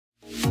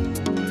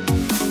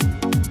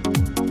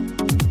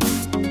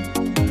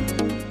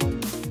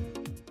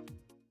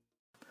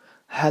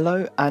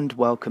Hello and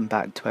welcome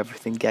back to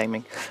Everything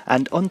Gaming,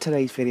 and on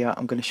today's video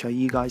I'm going to show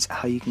you guys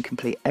how you can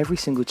complete every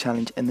single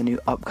challenge in the new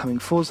upcoming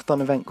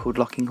Forzathon event called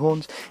Locking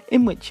Horns,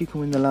 in which you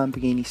can win the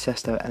Lamborghini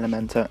Sesto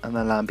Elemento and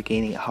the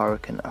Lamborghini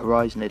Huracan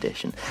Horizon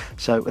Edition.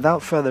 So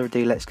without further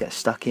ado, let's get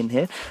stuck in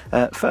here.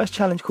 First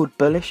challenge, called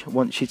Bullish,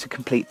 wants you to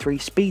complete 3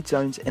 speed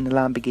zones in the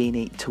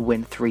Lamborghini to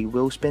win 3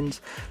 wheel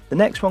spins. The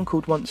next one,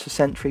 called Once a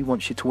Century,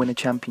 wants you to win a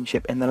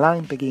championship in the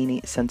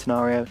Lamborghini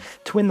Centenario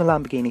to win the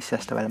Lamborghini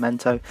Sesto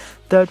Elemento.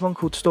 Third one,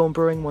 called Storm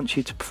Brewing, wants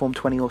you to perform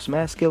 20 awesome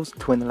air skills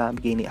to win the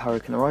Lamborghini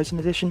Huracan Horizon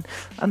Edition.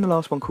 And the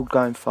last one, called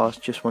Going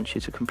Fast, just wants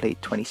you to complete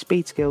 20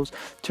 speed skills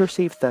to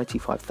receive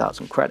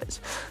 35,000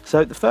 credits.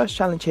 So the first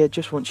challenge here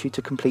just wants you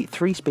to complete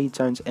 3 speed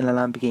zones in a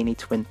Lamborghini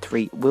to win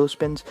 3 wheel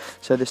spins.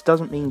 So this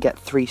doesn't mean get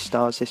 3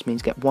 stars, this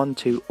means get 1,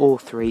 2 or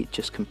 3,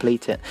 just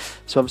complete it.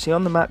 So obviously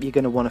on the map you're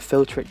going to want to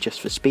filter it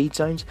just for speed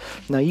zones.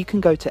 Now you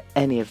can go to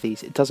any of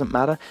these, it doesn't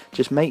matter,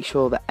 just make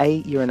sure that A,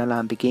 you're in a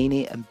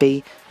Lamborghini, and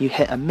B, you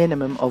hit a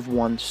minimum of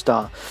 1 star.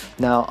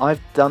 Now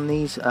I've done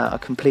these, I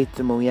completed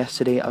them all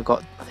yesterday.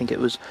 I think it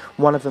was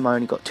one of them I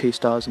only got 2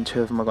 stars and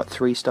 2 of them I got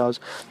 3 stars.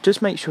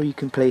 Just make sure you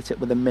complete it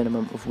with a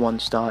minimum of 1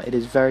 star. It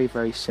is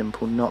very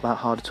simple, not that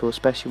hard at all,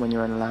 especially when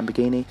you're in a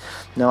Lamborghini.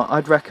 Now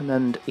I'd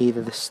recommend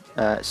either this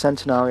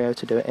Centenario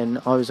to do it in.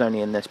 I was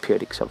only in this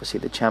purely because obviously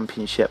the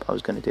championship, I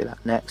was going to do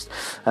that next.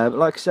 But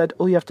like I said,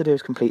 all you have to do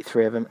is complete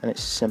 3 of them and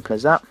it's as simple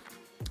as that.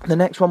 The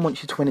next one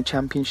wants you to win a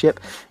championship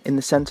in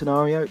the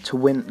Centenario to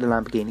win the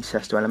Lamborghini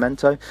Sesto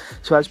Elemento.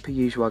 So as per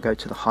usual, I go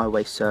to the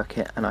highway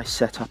circuit and I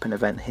set up an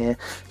event here,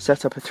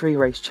 set up a 3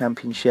 race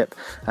championship,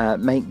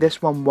 make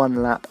this one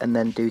 1 lap and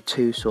then do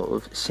 2 sort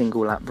of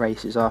single lap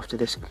races after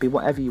this. It can be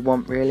whatever you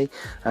want really,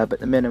 but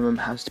the minimum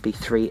has to be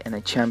 3 in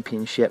a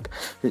championship.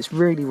 It's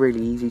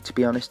really easy, to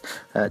be honest.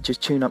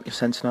 Just tune up your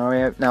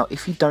Centenario. Now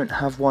if you don't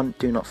have one,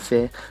 do not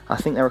fear. I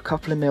think there are a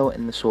couple of mil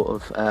in the sort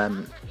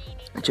of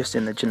just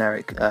in the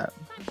generic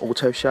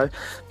auto show,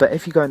 but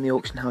if you go in the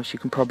auction house you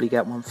can probably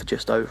get one for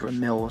just over a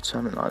mil or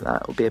something like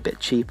that. It'll be a bit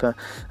cheaper,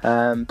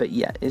 but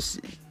yeah,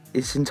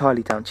 it's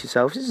entirely down to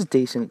yourself. This is a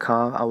decent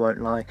car, I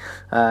won't lie,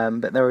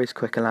 but there is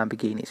quicker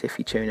Lamborghinis if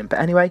you tune in. But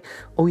anyway,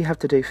 all you have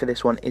to do for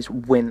this one is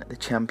win the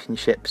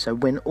championship. So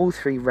win all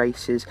 3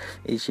 races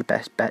is your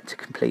best bet to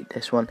complete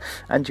this one,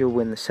 and you'll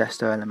win the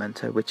Sesto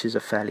Elemento, which is a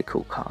fairly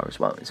cool car as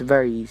well. It's a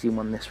very easy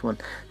one, this one,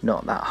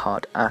 not that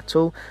hard at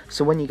all.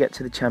 So when you get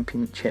to the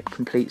championship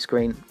complete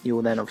screen, you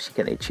will then obviously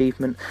get the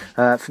achievement.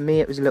 For me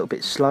it was a little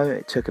bit slow,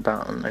 it took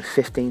about, I don't know,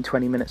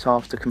 15-20 minutes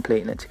after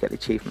completing it to get the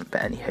achievement, but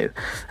anywho.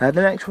 The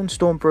next one,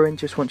 Storm Brewing,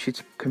 just wants you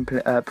to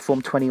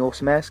perform 20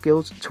 awesome air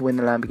skills to win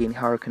the Lamborghini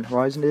Huracan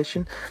Horizon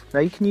Edition. Now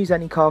you can use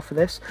any car for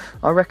this.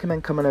 I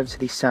recommend coming over to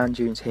these sand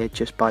dunes here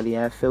just by the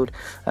airfield,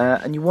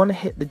 and you want to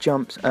hit the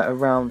jumps at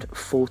around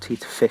 40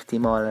 to 50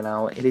 mile an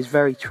hour. It is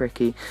very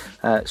tricky,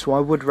 so I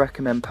would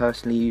recommend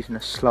personally using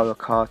a slower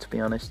car, to be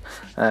honest,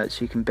 so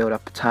you can build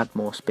up a tad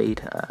more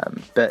speed.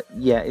 But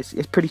yeah, it's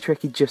pretty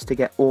tricky just to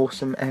get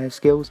awesome air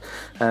skills,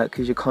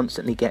 because you're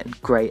constantly getting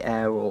great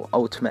air or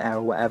ultimate air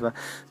or whatever.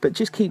 But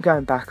just keep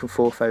going back and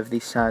forth over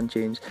these sand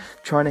dunes,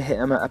 trying to hit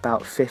them at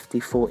about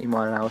 50-40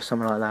 mile an hour,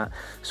 something like that.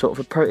 Sort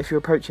of if you're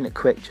approaching it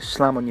quick, just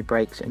slam on your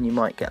brakes and you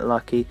might get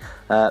lucky,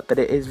 but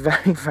it is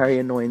very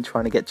annoying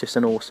trying to get just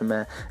an awesome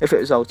air. If it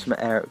was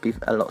ultimate air it would be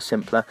a lot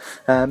simpler,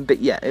 but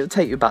yeah, it would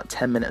take you about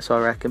 10 minutes I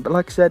reckon. But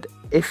like I said,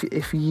 if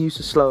you use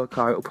a slower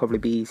car it will probably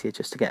be easier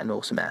just to get an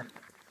awesome air.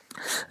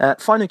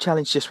 Final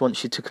challenge just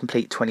wants you to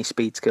complete 20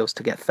 speed skills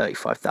to get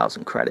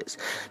 35,000 credits.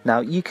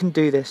 Now you can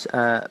do this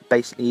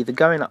basically either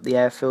going up the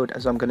airfield,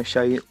 as I'm going to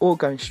show you, or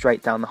going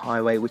straight down the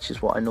highway, which is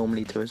what I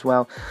normally do as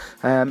well.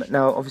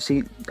 Now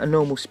obviously a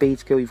normal speed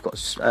skill, you've got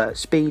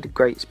speed,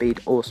 great speed,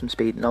 awesome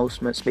speed and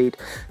ultimate speed.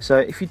 So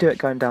if you do it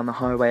going down the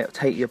highway, it'll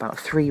take you about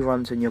 3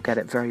 runs and you'll get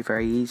it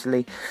very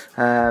easily.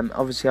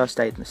 Obviously I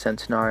stayed in the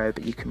Centenario,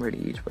 but you can really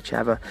use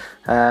whichever,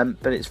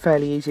 but it's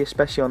fairly easy,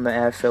 especially on the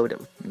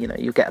airfield.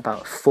 You'll get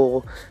about 4,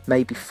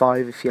 maybe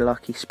 5 if you're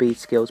lucky, speed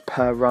skills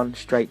per run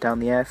straight down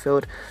the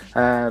airfield.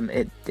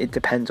 It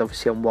depends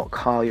obviously on what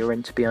car you're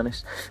in, to be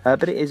honest,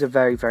 but it is a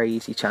very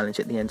easy challenge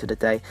at the end of the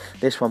day.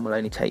 This one will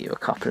only take you a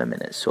couple of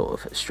minutes,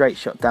 sort of straight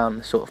shot down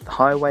the sort of the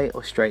highway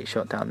or straight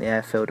shot down the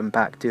airfield and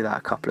back. Do that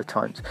a couple of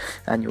times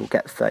and you'll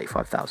get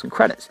 35,000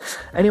 credits.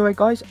 Anyway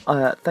guys,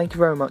 thank you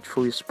very much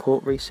for your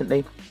support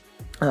recently.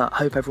 I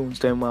hope everyone's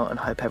doing well and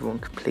I hope everyone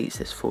completes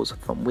this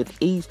Forzathon with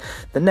ease.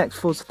 The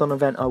next Forzathon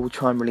event I will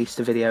try and release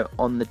the video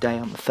on the day,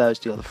 on the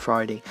Thursday or the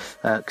Friday,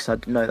 because I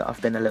know that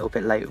I've been a little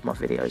bit late with my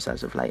videos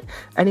as of late.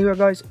 Anyway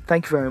guys,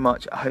 thank you very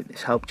much, I hope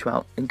this helped you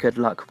out and good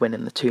luck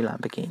winning the 2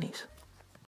 Lamborghinis.